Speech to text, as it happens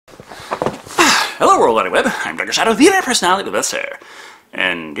Hello World Wide Web, I'm Dr. Shado, the internet personality with the best hair.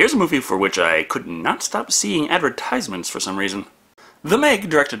 And here's a movie for which I could not stop seeing advertisements for some reason. The Meg,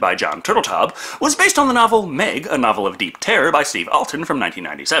 directed by John Turteltaub, was based on the novel Meg, a novel of deep terror by Steve Alten from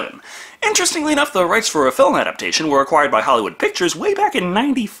 1997. Interestingly enough, the rights for a film adaptation were acquired by Hollywood Pictures way back in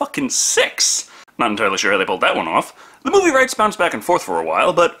 '96. Not entirely sure how they pulled that one off. The movie rights bounced back and forth for a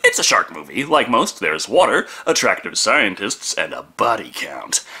while, but it's a shark movie. Like most, there's water, attractive scientists, and a body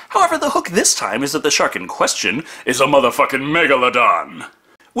count. However, the hook this time is that the shark in question is a motherfucking megalodon.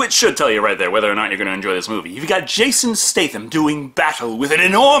 Which should tell you right there whether or not you're going to enjoy this movie. You've got Jason Statham doing battle with an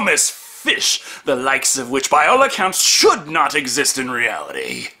enormous fish, the likes of which by all accounts should not exist in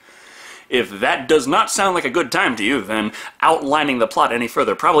reality. If that does not sound like a good time to you, then outlining the plot any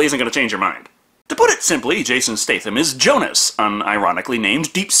further probably isn't going to change your mind. To put it simply, Jason Statham is Jonas, an ironically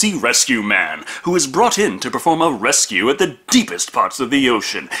named deep-sea rescue man, who is brought in to perform a rescue at the deepest parts of the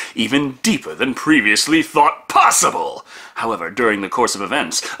ocean, even deeper than previously thought possible. However, during the course of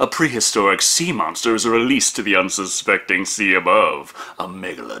events, a prehistoric sea monster is released to the unsuspecting sea above, a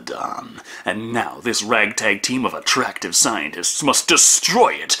megalodon. And now this ragtag team of attractive scientists must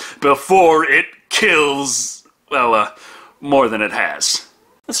destroy it before it kills, well, more than it has.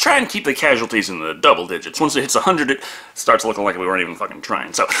 Let's try and keep the casualties in the double digits. Once it hits 100, it starts looking like we weren't even fucking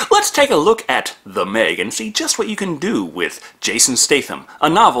trying. So let's take a look at The Meg and see just what you can do with Jason Statham, a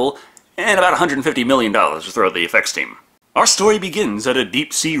novel, and about $150 million to throw at the effects team. Our story begins at a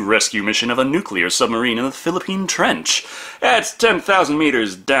deep-sea rescue mission of a nuclear submarine in the Philippine Trench. It's 10,000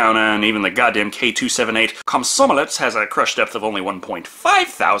 meters down, and even the goddamn K-278 Komsomolets has a crush depth of only 1.5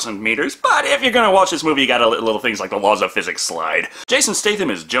 thousand meters, but if you're gonna watch this movie, you gotta let little things like the laws of physics slide. Jason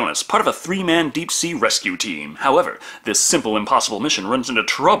Statham is Jonas, part of a three-man deep-sea rescue team. However, this simple impossible mission runs into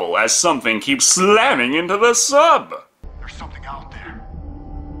trouble as something keeps slamming into the sub. There's something out there.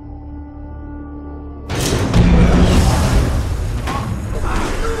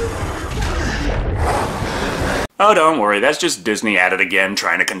 Oh, don't worry, that's just Disney at it again,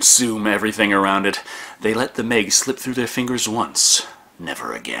 trying to consume everything around it. They let the Meg slip through their fingers once,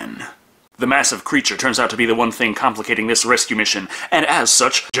 never again. The massive creature turns out to be the one thing complicating this rescue mission, and as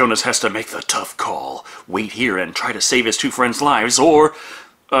such, Jonas has to make the tough call. Wait here and try to save his two friends' lives, or...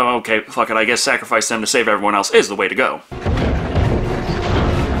 oh, okay, fuck it, I guess sacrifice them to save everyone else is the way to go.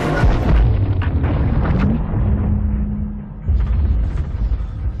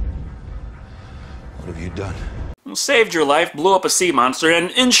 What have you done? Saved your life, blew up a sea monster,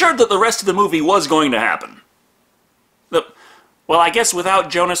 and ensured that the rest of the movie was going to happen. Well, I guess without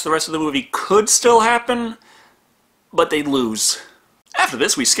Jonas, the rest of the movie could still happen, but they'd lose. After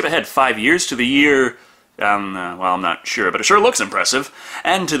this, we skip ahead 5 years to the year... well, I'm not sure, but it sure looks impressive.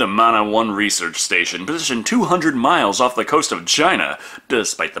 And to the Mana 1 research station, positioned 200 miles off the coast of China,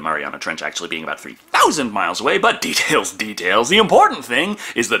 despite the Mariana Trench actually being about 3,000 miles away, but details. The important thing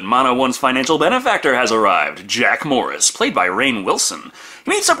is that Mana 1's financial benefactor has arrived, Jack Morris, played by Rainn Wilson. He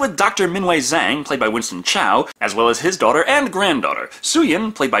meets up with Dr. Minwei Zhang, played by Winston Chow, as well as his daughter and granddaughter,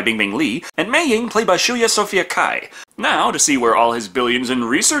 Suyin, played by Bingbing Li, and Mei Ying, played by Shuya Sophia Kai. Now, to see where all his billions in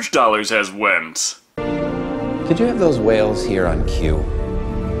research dollars has went. Could you have those whales here on cue?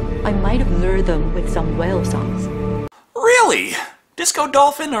 I might have lured them with some whale songs. Really? Disco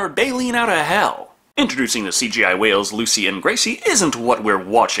Dolphin or Baleen out of hell? Introducing the CGI whales Lucy and Gracie isn't what we're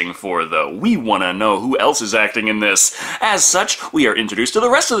watching for, though. We want to know who else is acting in this. As such, we are introduced to the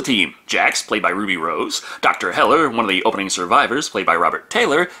rest of the team. Jax, played by Ruby Rose, Dr. Heller, one of the opening survivors, played by Robert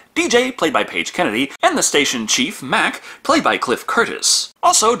Taylor, DJ, played by Paige Kennedy, and the station chief, Mac, played by Cliff Curtis.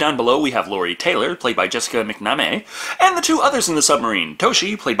 Also, down below we have Lori Taylor, played by Jessica McNamee, and the two others in the submarine,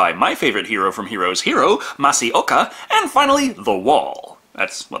 Toshi, played by my favorite hero from Heroes Hero, Masioka, and finally, The Wall.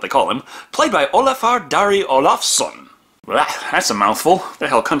 That's what they call him, played by Olafur Darri Olafsson. That's a mouthful. Where the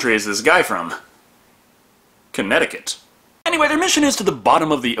hell country is this guy from? Connecticut. Anyway, their mission is to the bottom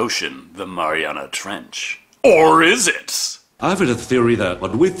of the ocean, the Mariana Trench. Or is it? I've heard a theory that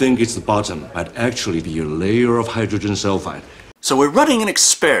what we think is the bottom might actually be a layer of hydrogen sulfide. So we're running an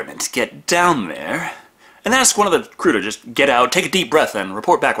experiment to get down there, and ask one of the crew to just get out, take a deep breath, and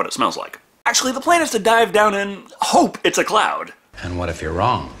report back what it smells like. Actually, the plan is to dive down and hope it's a cloud. And what if you're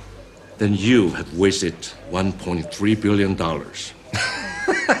wrong? Then you have wasted $1.3 billion.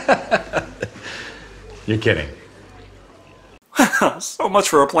 You're kidding. So much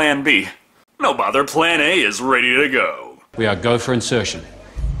for a plan B. No bother, plan A is ready to go. We are go for insertion.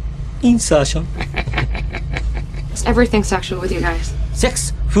 Insertion. It's everything sexual with you guys.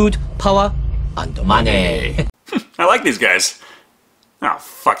 Sex, food, power, and money. I like these guys. Oh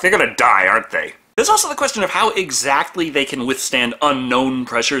fuck, they're gonna die, aren't they? There's also the question of how exactly they can withstand unknown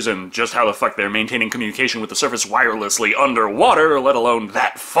pressures and just how the fuck they're maintaining communication with the surface wirelessly underwater, let alone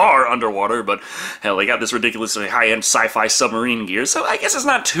that far underwater, but hell, they got this ridiculously high-end sci-fi submarine gear, so I guess it's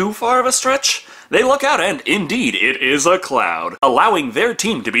not too far of a stretch. They look out and, indeed, it is a cloud, allowing their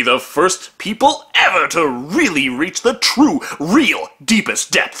team to be the first people ever to really reach the true, real,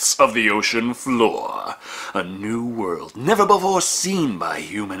 deepest depths of the ocean floor. A new world never before seen by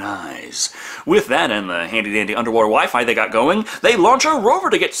human eyes. With that and the handy-dandy underwater Wi-Fi they got going, they launch a rover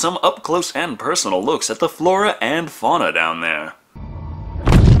to get some up-close and personal looks at the flora and fauna down there.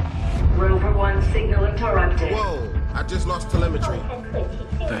 Rover 1 signal interrupted. Whoa, I just lost telemetry.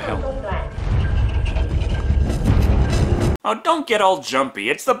 The hell? Oh, don't get all jumpy.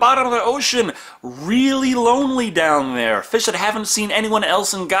 It's the bottom of the ocean. Really lonely down there. Fish that haven't seen anyone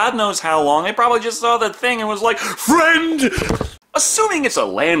else in God knows how long. They probably just saw that thing and was like, "Friend!" Assuming it's a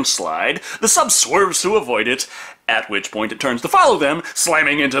landslide, the sub swerves to avoid it, at which point it turns to follow them,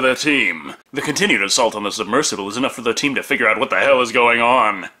 slamming into the team. The continued assault on the submersible is enough for the team to figure out what the hell is going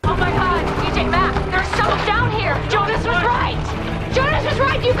on. Oh my god, DJ Mac, there's someone down here! Jonas was right! Jonas was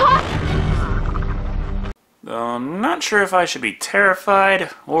right, you caught... I'm not sure if I should be terrified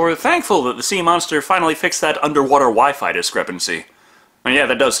or thankful that the sea monster finally fixed that underwater Wi-Fi discrepancy. And yeah,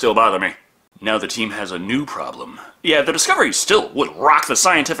 that does still bother me. Now the team has a new problem. Yeah, the discovery still would rock the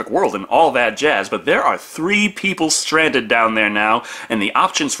scientific world and all that jazz, but there are 3 people stranded down there now, and the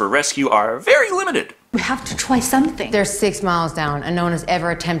options for rescue are very limited. We have to try something. They're 6 miles down, and no one has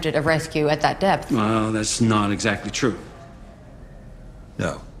ever attempted a rescue at that depth. Well, that's not exactly true.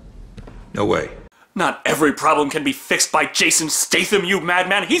 No. No way. Not every problem can be fixed by Jason Statham, you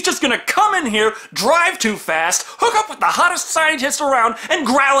madman. He's just gonna come in here, drive too fast, hook up with the hottest scientist around, and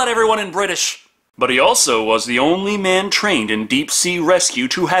growl at everyone in British. But he also was the only man trained in deep-sea rescue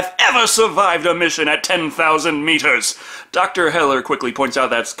to have ever survived a mission at 10,000 meters. Dr. Heller quickly points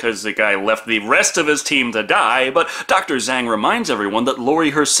out that's because the guy left the rest of his team to die, but Dr. Zhang reminds everyone that Lori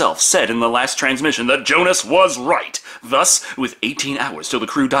herself said in the last transmission that Jonas was right. Thus, with 18 hours till the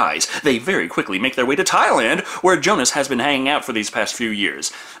crew dies, they very quickly make their way to Thailand, where Jonas has been hanging out for these past few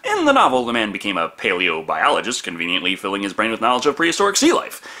years. In the novel, the man became a paleobiologist, conveniently filling his brain with knowledge of prehistoric sea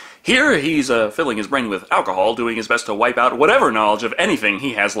life. Here, he's filling his brain with alcohol, doing his best to wipe out whatever knowledge of anything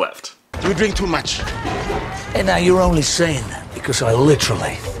he has left. You drink too much. And now you're only saying that because I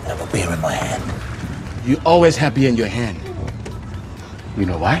literally have a beer in my hand. You always have beer in your hand. You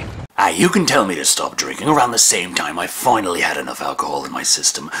know why? You can tell me to stop drinking around the same time I finally had enough alcohol in my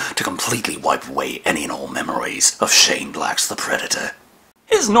system to completely wipe away any and all memories of Shane Black's The Predator.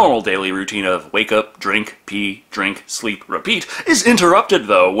 His normal daily routine of wake up, drink, pee, drink, sleep, repeat is interrupted,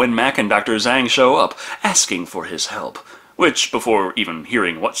 though, when Mac and Dr. Zhang show up, asking for his help. Which, before even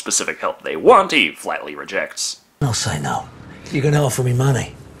hearing what specific help they want, he flatly rejects. I'll say no. You're going to offer me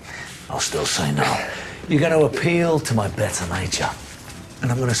money. I'll still say no. You're going to appeal to my better nature.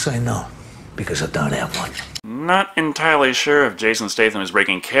 And I'm going to say no, because I don't have one. Not entirely sure if Jason Statham is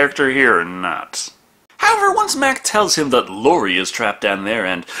breaking character here or not. However, once Mac tells him that Lori is trapped down there,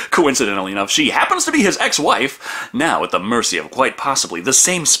 and coincidentally enough, she happens to be his ex-wife, now at the mercy of quite possibly the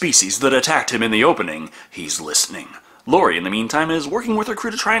same species that attacked him in the opening, he's listening. Lori, in the meantime, is working with her crew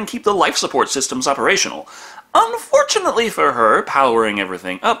to try and keep the life support systems operational. Unfortunately for her, powering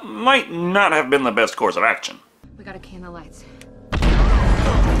everything up might not have been the best course of action. We gotta can the lights.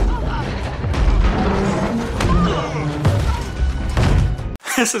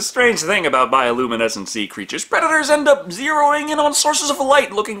 It's a strange thing about bioluminescent sea creatures. Predators end up zeroing in on sources of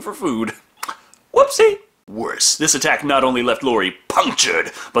light looking for food. Whoopsie! Worse, this attack not only left Lori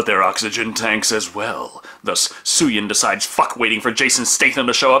punctured, but their oxygen tanks as well. Thus, Suyin decides fuck waiting for Jason Statham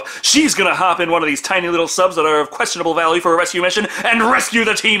to show up. She's gonna hop in one of these tiny little subs that are of questionable value for a rescue mission and rescue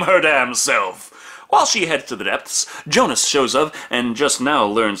the team her damn self. While she heads to the depths, Jonas shows up and just now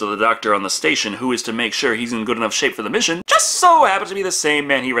learns of the doctor on the station who is to make sure he's in good enough shape for the mission, just so happens to be the same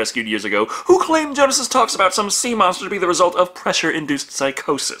man he rescued years ago who claimed Jonas's talks about some sea monster to be the result of pressure-induced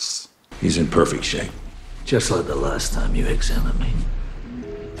psychosis. He's in perfect shape. Just like the last time you examined me.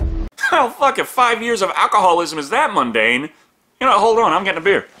 Oh, fuck, if 5 years of alcoholism is that mundane. You know, hold on, I'm getting a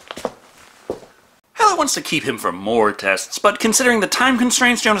beer. Heller wants to keep him for more tests, but considering the time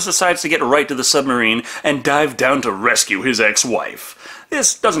constraints, Jonas decides to get right to the submarine and dive down to rescue his ex-wife.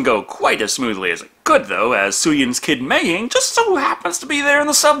 This doesn't go quite as smoothly as it could, though, as Suyin's kid Mei just so happens to be there in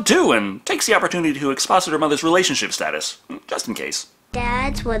the sub too, and takes the opportunity to exposit her mother's relationship status, just in case.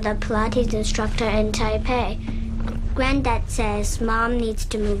 Dad was a Pilates instructor in Taipei. Granddad says Mom needs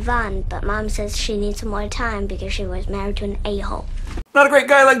to move on, but Mom says she needs more time because she was married to an a-hole. Not a great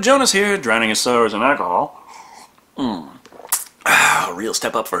guy like Jonas here, drowning his sorrows in alcohol. A real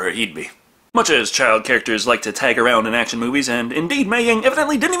step up for her he'd be. Much as child characters like to tag around in action movies, and indeed Mei Ying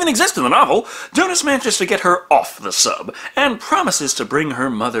evidently didn't even exist in the novel, Jonas manages to get her off the sub, and promises to bring her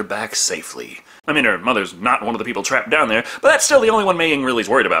mother back safely. I mean, her mother's not one of the people trapped down there, but that's still the only one Mei Ying really's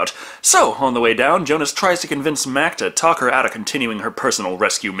worried about. So, on the way down, Jonas tries to convince Mac to talk her out of continuing her personal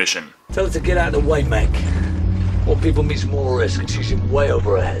rescue mission. Tell her to get out of the way, Mac. More people means more risk, and she's in way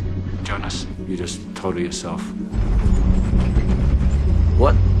over her head. Jonas, you just told her yourself.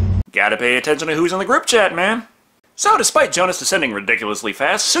 What? Gotta pay attention to who's in the group chat, man. So, despite Jonas descending ridiculously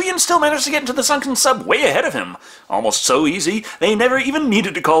fast, Suyin still managed to get into the sunken sub way ahead of him. Almost so easy, they never even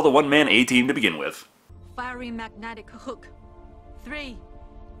needed to call the one-man A-team to begin with. Firing magnetic hook. 3,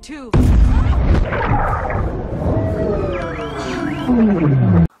 2.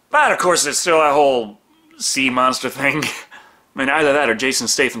 But, of course, there's still that whole sea monster thing. I mean, either that or Jason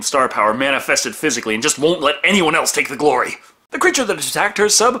Statham's star power manifested physically and just won't let anyone else take the glory. The creature that attacked her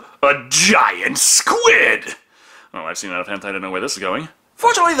sub? A giant squid! Well, I've seen enough hentai to know where this is going.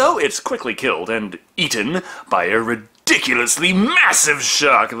 Fortunately, though, it's quickly killed and eaten by a ridiculously massive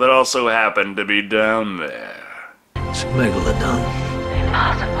shark that also happened to be down there. It's a megalodon.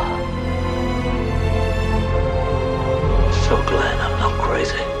 Impossible. So glad I'm not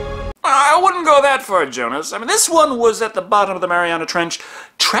crazy. I wouldn't go that far, Jonas. I mean, this one was at the bottom of the Mariana Trench,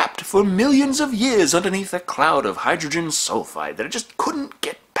 trapped for millions of years underneath a cloud of hydrogen sulfide that it just couldn't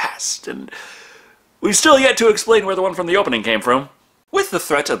get past, and we've still yet to explain where the one from the opening came from. With the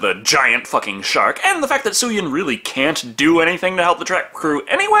threat of the giant fucking shark, and the fact that Suyin really can't do anything to help the track crew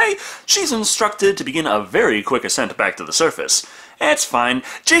anyway, she's instructed to begin a very quick ascent back to the surface. It's fine.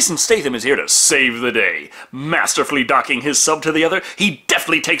 Jason Statham is here to save the day. Masterfully docking his sub to the other, he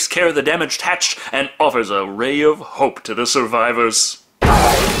deftly takes care of the damaged hatch and offers a ray of hope to the survivors.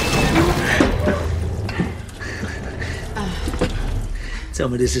 Tell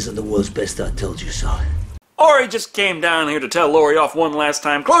me this isn't the world's best I told you so. Or he just came down here to tell Lori off one last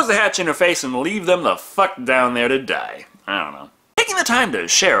time, close the hatch in her face, and leave them the fuck down there to die. I don't know. Taking the time to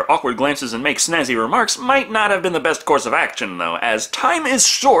share awkward glances and make snazzy remarks might not have been the best course of action, though, as time is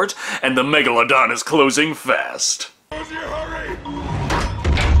short and the megalodon is closing fast. Hurry!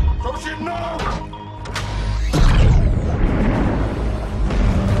 Don't you know?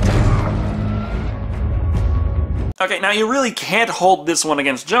 Okay, now you really can't hold this one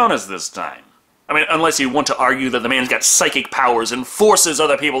against Jonas this time. I mean, unless you want to argue that the man's got psychic powers and forces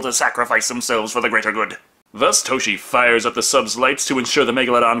other people to sacrifice themselves for the greater good. Thus, Toshi fires up the sub's lights to ensure the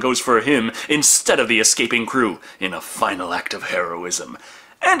megalodon goes for him instead of the escaping crew in a final act of heroism.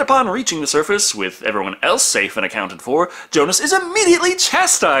 And upon reaching the surface, with everyone else safe and accounted for, Jonas is immediately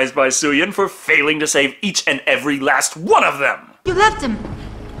chastised by Suyin for failing to save each and every last one of them. You left him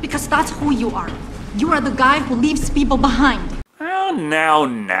because that's who you are. You are the guy who leaves people behind. Well,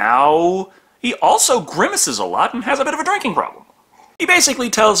 now. He also grimaces a lot and has a bit of a drinking problem. He basically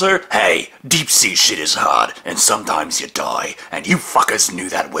tells her, hey, deep sea shit is hard, and sometimes you die, and you fuckers knew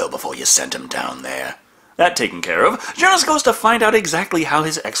that well before you sent him down there. That taken care of, Jonas goes to find out exactly how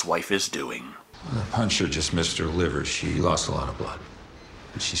his ex-wife is doing. The puncher just missed her liver. She lost a lot of blood.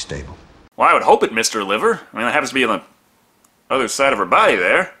 But she's stable. Well, I would hope it missed her liver. I mean, that happens to be on the other side of her body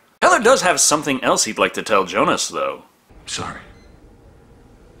there. Heller does have something else he'd like to tell Jonas, though. Sorry.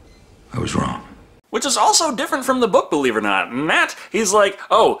 I was wrong. Which is also different from the book, believe it or not. In that, he's like,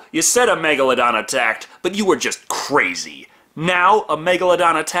 oh, you said a megalodon attacked, but you were just crazy. Now a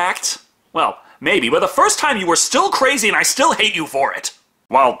megalodon attacked? Well, maybe, but the first time you were still crazy and I still hate you for it.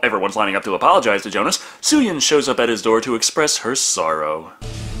 While everyone's lining up to apologize to Jonas, Suyin shows up at his door to express her sorrow.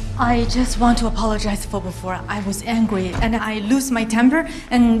 I just want to apologize for before. I was angry and I lose my temper,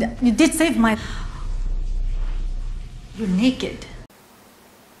 and you did save my... You're naked.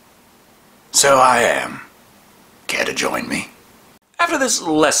 So I am. Care to join me? After this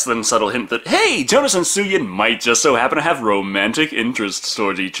less than subtle hint that, hey, Jonas and Suyin might just so happen to have romantic interests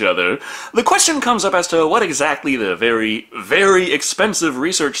towards each other, the question comes up as to what exactly the very, very expensive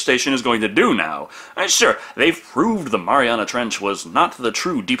research station is going to do now. Sure, they've proved the Mariana Trench was not the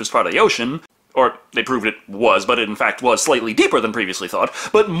true deepest part of the ocean, or they proved it was, but it in fact was slightly deeper than previously thought,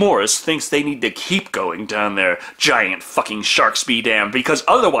 but Morris thinks they need to keep going down there, giant fucking sharks be damned, because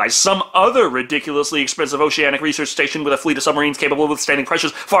otherwise some other ridiculously expensive oceanic research station with a fleet of submarines capable of withstanding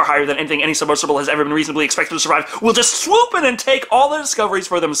pressures far higher than anything any submersible has ever been reasonably expected to survive will just swoop in and take all the discoveries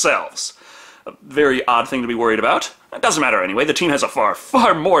for themselves. A very odd thing to be worried about. It doesn't matter anyway, the team has a far,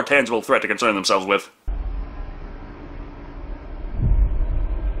 far more tangible threat to concern themselves with.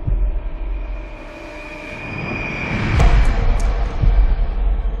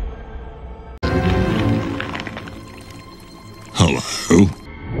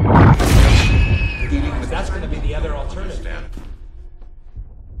 going to be the other alternative.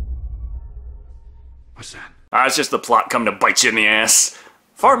 What's that? It's just the plot coming to bite you in the ass.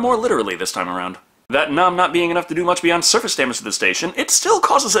 Far more literally this time around. That numb not being enough to do much beyond surface damage to the station, it still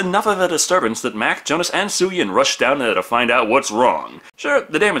causes enough of a disturbance that Mac, Jonas, and Suyin rush down there to find out what's wrong. Sure,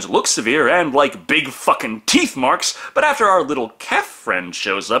 the damage looks severe and like big fucking teeth marks, but after our little calf friend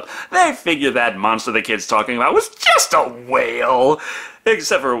shows up, they figure that monster the kid's talking about was just a whale.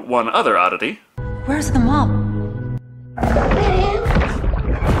 Except for one other oddity. Where's the mom?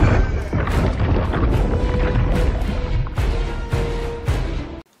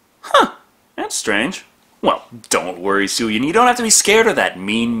 That's strange. Well, don't worry, Suyin. You don't have to be scared of that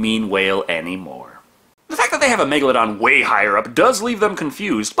mean whale anymore. The fact that they have a megalodon way higher up does leave them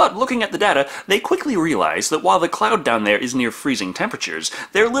confused, but looking at the data, they quickly realize that while the cloud down there is near freezing temperatures,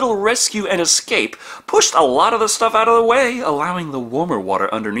 their little rescue and escape pushed a lot of the stuff out of the way, allowing the warmer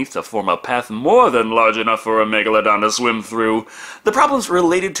water underneath to form a path more than large enough for a megalodon to swim through. The problems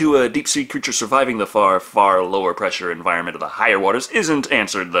related to a deep-sea creature surviving the far lower pressure environment of the higher waters isn't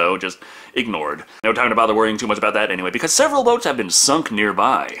answered, though, just ignored. No time to bother worrying too much about that anyway, because several boats have been sunk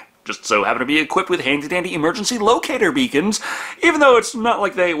nearby. Just so happen to be equipped with handy-dandy emergency locator beacons, even though it's not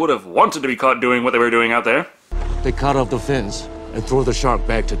like they would have wanted to be caught doing what they were doing out there. They cut off the fins and throw the shark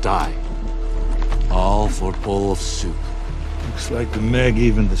back to die. All for a bowl of soup. Looks like the Meg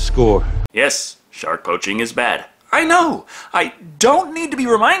evened the score. Yes, shark poaching is bad. I know! I don't need to be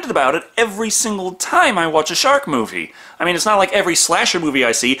reminded about it every single time I watch a shark movie. I mean, it's not like every slasher movie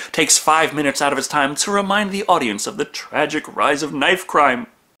I see takes 5 minutes out of its time to remind the audience of the tragic rise of knife crime.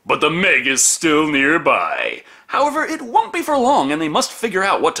 But the Meg is still nearby. However, it won't be for long, and they must figure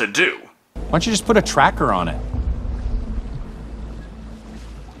out what to do. Why don't you just put a tracker on it?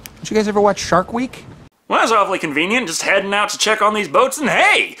 Did you guys ever watch Shark Week? Well, that's awfully convenient, just heading out to check on these boats, and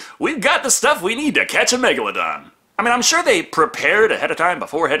hey! We've got the stuff we need to catch a megalodon. I mean, I'm sure they prepared ahead of time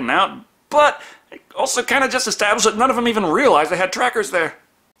before heading out, but also kind of just established that none of them even realized they had trackers there.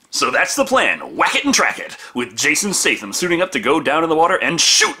 So that's the plan, whack it and track it, with Jason Statham suiting up to go down in the water and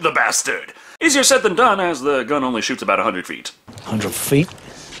shoot the bastard. Easier said than done, as the gun only shoots about 100 feet. 100 feet?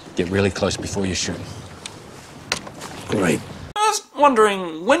 Get really close before you shoot. Great. I was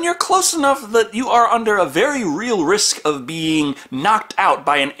wondering, when you're close enough that you are under a very real risk of being knocked out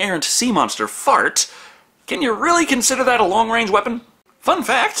by an errant sea monster fart, can you really consider that a long-range weapon? Fun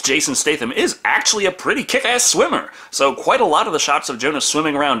fact, Jason Statham is actually a pretty kick-ass swimmer, so quite a lot of the shots of Jonas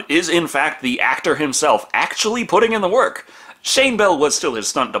swimming around is in fact the actor himself actually putting in the work. Shane Bell was still his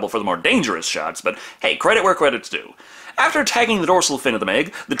stunt double for the more dangerous shots, but hey, credit where credit's due. After tagging the dorsal fin of the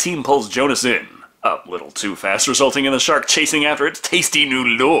Meg, the team pulls Jonas in. A little too fast, resulting in the shark chasing after its tasty new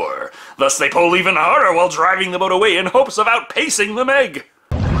lure. Thus they pull even harder while driving the boat away in hopes of outpacing the Meg.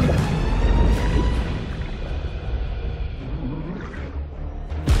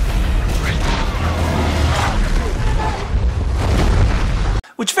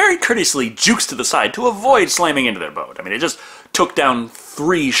 Which very courteously jukes to the side to avoid slamming into their boat. I mean, it just took down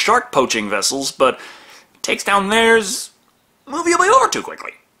 3 shark poaching vessels, but takes down theirs movably over too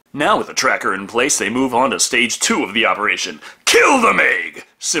quickly. Now with the tracker in place, they move on to stage 2 of the operation. Kill the Meg!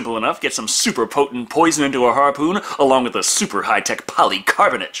 Simple enough, get some super potent poison into a harpoon, along with a super high-tech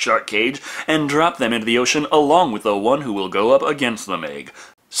polycarbonate shark cage, and drop them into the ocean along with the one who will go up against the Meg.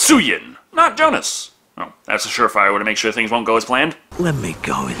 Suyin, not Jonas. Oh, that's a surefire way to make sure things won't go as planned. Let me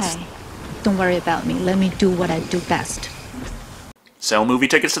go. Hey, don't worry about me. Let me do what I do best. Sell movie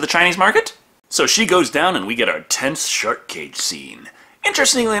tickets to the Chinese market? So she goes down and we get our tense shark cage scene.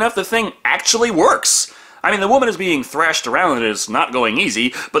 Interestingly enough, the thing actually works. I mean, the woman is being thrashed around and it's not going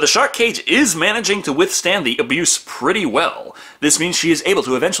easy, but the shark cage is managing to withstand the abuse pretty well. This means she is able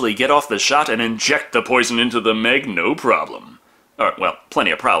to eventually get off the shot and inject the poison into the Meg no problem. Well,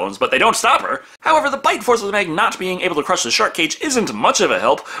 plenty of problems, but they don't stop her. However, the bite force of the Meg not being able to crush the shark cage isn't much of a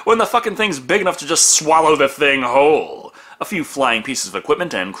help when the fucking thing's big enough to just swallow the thing whole. A few flying pieces of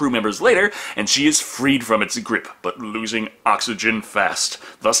equipment and crew members later, and she is freed from its grip, but losing oxygen fast.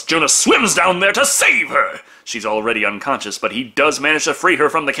 Thus, Jonas swims down there to save her! She's already unconscious, but he does manage to free her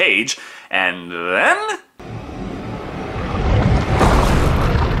from the cage, and then...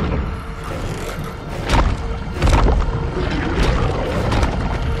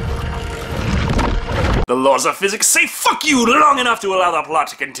 the laws of physics say fuck you long enough to allow the plot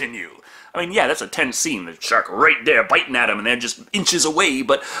to continue. I mean, yeah, that's a tense scene. The shark right there biting at him and they're just inches away,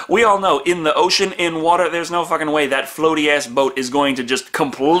 but we all know in the ocean, in water, there's no fucking way that floaty-ass boat is going to just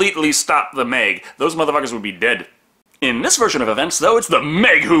completely stop the Meg. Those motherfuckers would be dead. In this version of events, though, it's the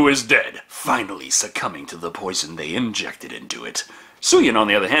Meg who is dead, finally succumbing to the poison they injected into it. Suyin, on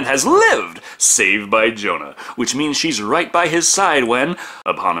the other hand, has lived, saved by Jonah, which means she's right by his side when,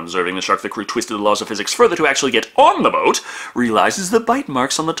 upon observing the shark, the crew twisted the laws of physics further to actually get on the boat, realizes the bite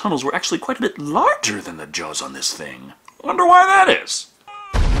marks on the tunnels were actually quite a bit larger than the jaws on this thing. Wonder why that is.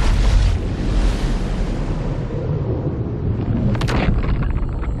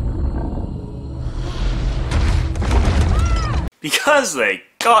 Because they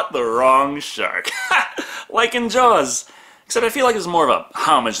caught the wrong shark. Like in Jaws. Except I feel like it's more of a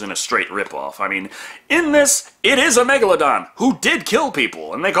homage than a straight ripoff. I mean, in this, it is a megalodon who did kill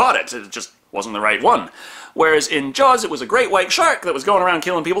people, and they caught it. It just wasn't the right one. Whereas in Jaws, it was a great white shark that was going around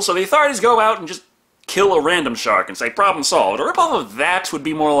killing people, so the authorities go out and just kill a random shark and say, problem solved. A ripoff of that would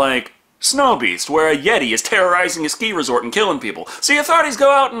be more like Snow Beast, where a Yeti is terrorizing a ski resort and killing people. So the authorities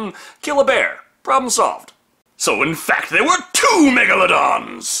go out and kill a bear. Problem solved. So in fact, there were 2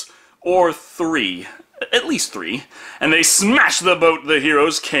 megalodons! Or 3. At least 3, and they smash the boat the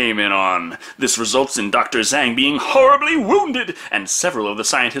heroes came in on. This results in Dr. Zhang being horribly wounded, and several of the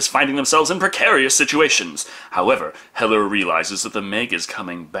scientists finding themselves in precarious situations. However, Heller realizes that the Meg is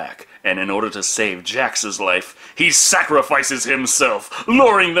coming back, and in order to save Jax's life, he sacrifices himself,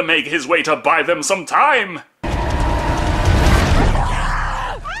 luring the Meg his way to buy them some time.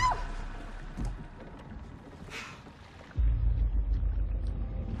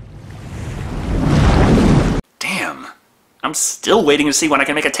 I'm still waiting to see when I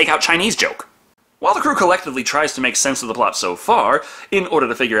can make a take-out Chinese joke. While the crew collectively tries to make sense of the plot so far, in order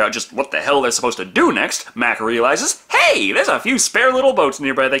to figure out just what the hell they're supposed to do next, Mac realizes, hey, there's a few spare little boats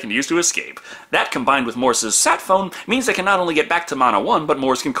nearby they can use to escape. That, combined with Morse's sat phone, means they can not only get back to Mana 1, but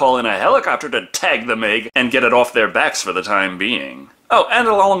Morse can call in a helicopter to tag the Meg and get it off their backs for the time being. Oh, and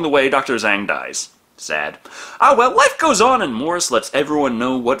along the way, Dr. Zhang dies. Sad. Ah, well, life goes on and Morse lets everyone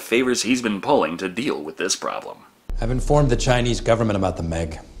know what favors he's been pulling to deal with this problem. I've informed the Chinese government about the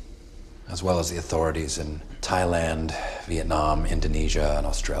Meg, as well as the authorities in Thailand, Vietnam, Indonesia, and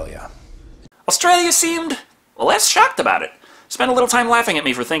Australia. Australia seemed less shocked about it. Spent a little time laughing at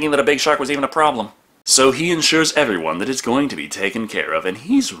me for thinking that a big shark was even a problem. So he ensures everyone that it's going to be taken care of, and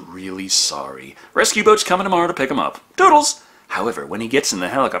he's really sorry. Rescue boat's coming tomorrow to pick him up. Toodles! However, when he gets in the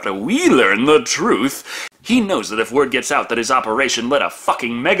helicopter, we learn the truth. He knows that if word gets out that his operation let a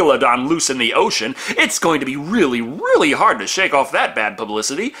fucking megalodon loose in the ocean, it's going to be really, really hard to shake off that bad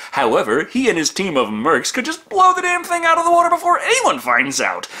publicity. However, he and his team of mercs could just blow the damn thing out of the water before anyone finds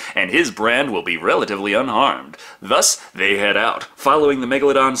out, and his brand will be relatively unharmed. Thus, they head out, following the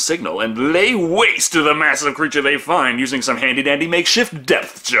megalodon's signal, and lay waste to the massive creature they find using some handy-dandy makeshift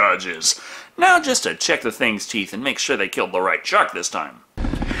depth charges. Now just to check the thing's teeth and make sure they killed the right shark this time.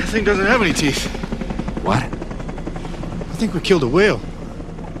 That thing doesn't have any teeth. What? I think we killed a whale.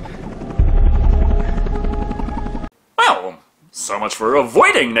 Well, so much for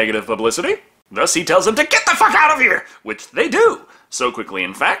avoiding negative publicity. Thus he tells them to get the fuck out of here, which they do. So quickly,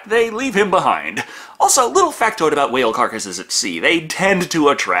 in fact, they leave him behind. Also, little factoid about whale carcasses at sea. They tend to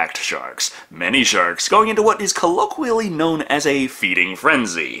attract sharks. Many sharks, going into what is colloquially known as a feeding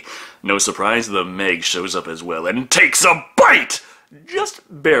frenzy. No surprise, the Meg shows up as well and takes a bite! Just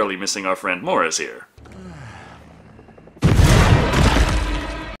barely missing our friend Morris here.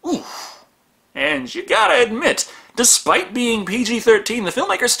 Oof. And you gotta admit, despite being PG-13, the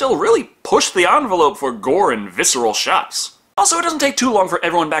filmmakers still really pushed the envelope for gore and visceral shots. Also, it doesn't take too long for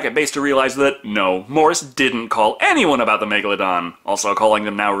everyone back at base to realize that, no, Morris didn't call anyone about the Megalodon. Also, calling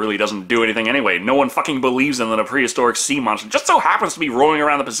them now really doesn't do anything anyway. No one fucking believes in that a prehistoric sea monster just so happens to be roaming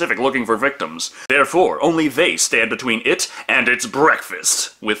around the Pacific looking for victims. Therefore, only they stand between it and its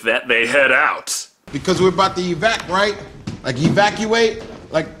breakfast. With that, they head out. Because we're about to right? Like evacuate?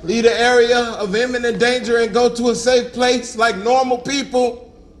 Like leave the area of imminent danger and go to a safe place like normal people?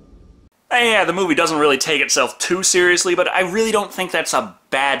 Yeah, the movie doesn't really take itself too seriously, but I really don't think that's a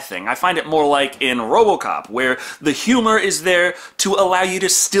bad thing. I find it more like in RoboCop, where the humor is there to allow you to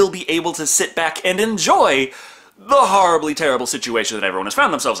still be able to sit back and enjoy the horribly terrible situation that everyone has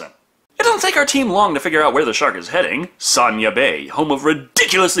found themselves in. It doesn't take our team long to figure out where the shark is heading. Sanya Bay, home of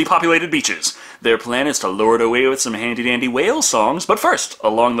ridiculously populated beaches. Their plan is to lure it away with some handy-dandy whale songs, but first,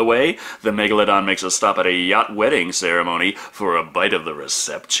 along the way, the Megalodon makes a stop at a yacht wedding ceremony for a bite of the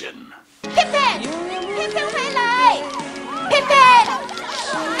reception. Pippin! Pippin 回来! Pippin!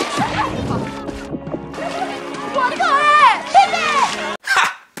 我的狗儿! Pippin!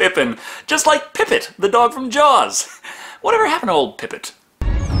 Ha! Pippin! Just like Pippet, the dog from Jaws. Whatever happened to old Pippet?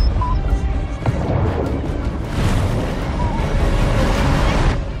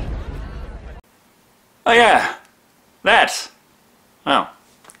 Oh yeah, that. Well,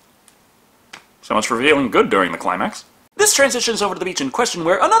 so much for feeling good during the climax. This transitions over to the beach in question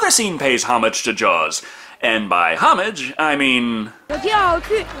where another scene pays homage to Jaws. And by homage, I mean... It's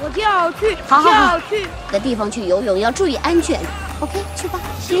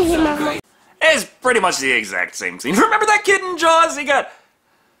pretty much the exact same scene. Remember that kid in Jaws? He got...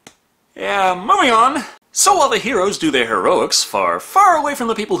 Yeah, moving on. So while the heroes do their heroics far, far away from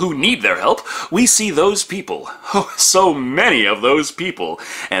the people who need their help, we see those people. Oh, so many of those people.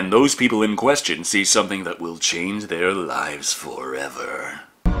 And those people in question see something that will change their lives forever.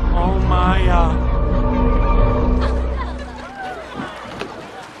 Oh my,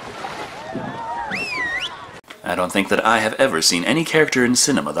 I don't think that I have ever seen any character in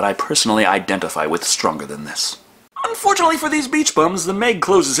cinema that I personally identify with stronger than this. Unfortunately for these beach bums, the Meg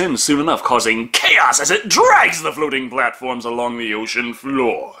closes in soon enough, causing chaos as it drags the floating platforms along the ocean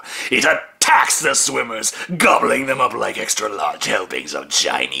floor. It attacks the swimmers, gobbling them up like extra-large helpings of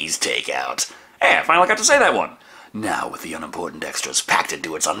Chinese takeout. Hey, I finally got to say that one. Now, with the unimportant extras packed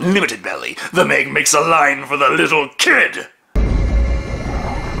into its unlimited belly, the Meg makes a line for the little kid.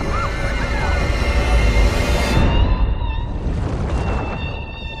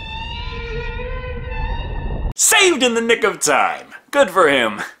 Saved in the nick of time. Good for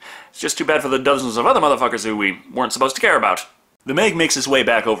him. It's just too bad for the dozens of other motherfuckers who we weren't supposed to care about. The Meg makes his way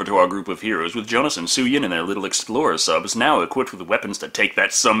back over to our group of heroes with Jonas and Suyin and their little explorer subs now equipped with weapons to take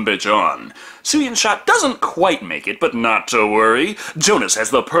that sumbitch on. Suyin's shot doesn't quite make it, but not to worry. Jonas has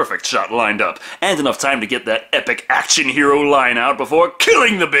the perfect shot lined up, and enough time to get that epic action hero line out before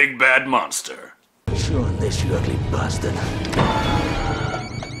killing the big bad monster. Sure on this, you ugly bastard.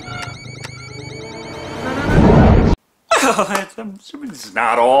 It's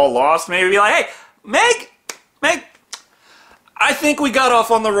not all lost. Maybe be like, hey, Meg, I think we got off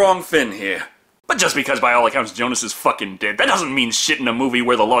on the wrong fin here. But just because by all accounts Jonas is fucking dead, that doesn't mean shit in a movie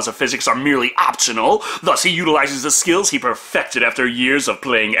where the laws of physics are merely optional. Thus, he utilizes the skills he perfected after years of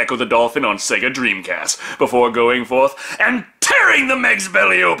playing Echo the Dolphin on Sega Dreamcast, before going forth and tearing the Meg's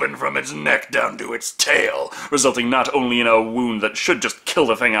belly open from its neck down to its tail, resulting not only in a wound that should just kill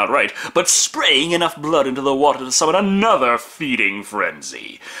the thing outright, but spraying enough blood into the water to summon another feeding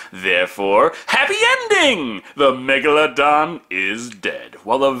frenzy. Therefore, happy ending! The Megalodon is dead,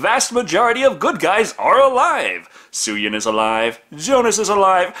 while the vast majority of good guys are alive. Suyin is alive, Jonas is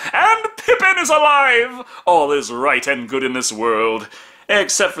alive, and Pippin is alive! All is right and good in this world.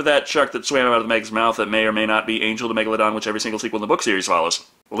 Except for that shark that swam out of the Meg's mouth that may or may not be Angel the Megalodon, which every single sequel in the book series follows.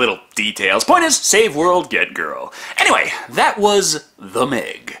 Little details. Point is, save world, get girl. Anyway, that was The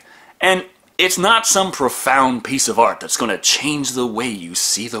Meg. And it's not some profound piece of art that's going to change the way you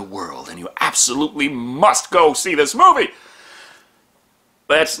see the world, and you absolutely must go see this movie!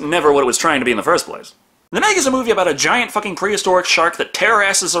 That's never what it was trying to be in the first place. The Meg is a movie about a giant fucking prehistoric shark that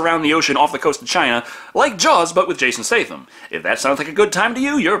terrasses around the ocean off the coast of China, like Jaws but with Jason Statham. If that sounds like a good time to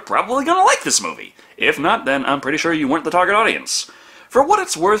you, you're probably gonna like this movie. If not, then I'm pretty sure you weren't the target audience. For what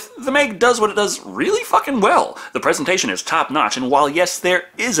it's worth, The Meg does what it does really fucking well. The presentation is top-notch, and while yes, there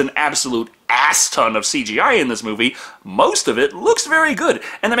is an absolute ass-ton of CGI in this movie, most of it looks very good,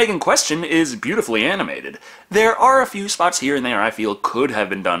 and the Meg in question is beautifully animated. There are a few spots here and there I feel could have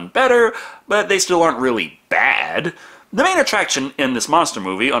been done better, but they still aren't really bad. The main attraction in this monster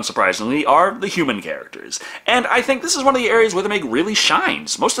movie, unsurprisingly, are the human characters, and I think this is one of the areas where the Meg really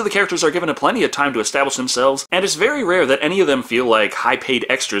shines. Most of the characters are given plenty of time to establish themselves, and it's very rare that any of them feel like high-paid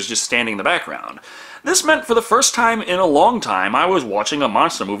extras just standing in the background. This meant for the first time in a long time I was watching a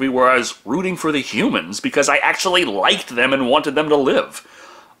monster movie where I was rooting for the humans because I actually liked them and wanted them to live.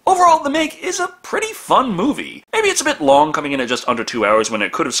 Overall, The Meg is a pretty fun movie. Maybe it's a bit long, coming in at just under 2 hours when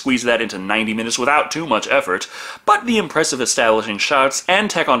it could have squeezed that into 90 minutes without too much effort, but the impressive establishing shots and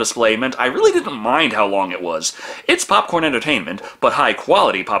tech on display meant I really didn't mind how long it was. It's popcorn entertainment, but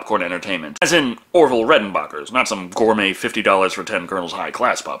high-quality popcorn entertainment. As in Orville Redenbacher's, not some gourmet $50 for 10 kernels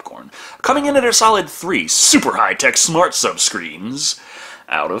high-class popcorn. Coming in at a solid 3 super high-tech smart sub-screens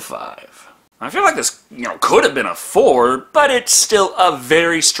out of 5. I feel like this, could have been a 4, but it's still a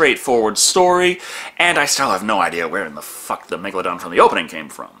very straightforward story, and I still have no idea where in the fuck the Megalodon from the opening came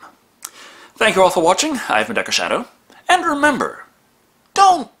from. Thank you all for watching. I've been Shado, and remember,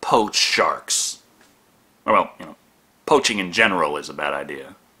 don't poach sharks. Well, poaching in general is a bad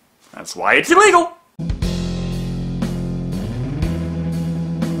idea. That's why it's illegal!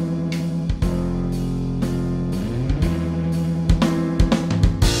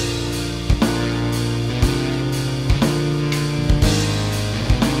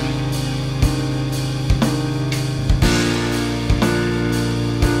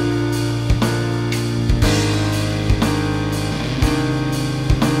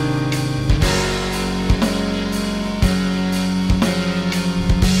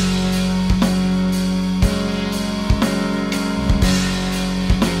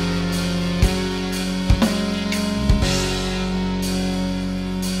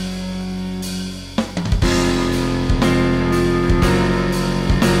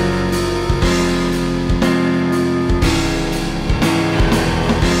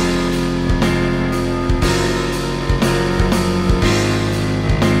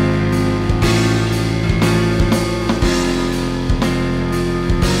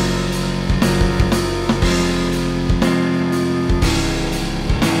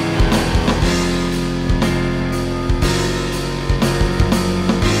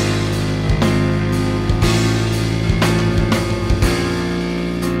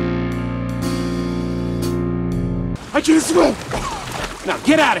 I can't swim. Now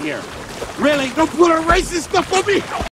get out of here. Really? Don't put a racist stuff on me.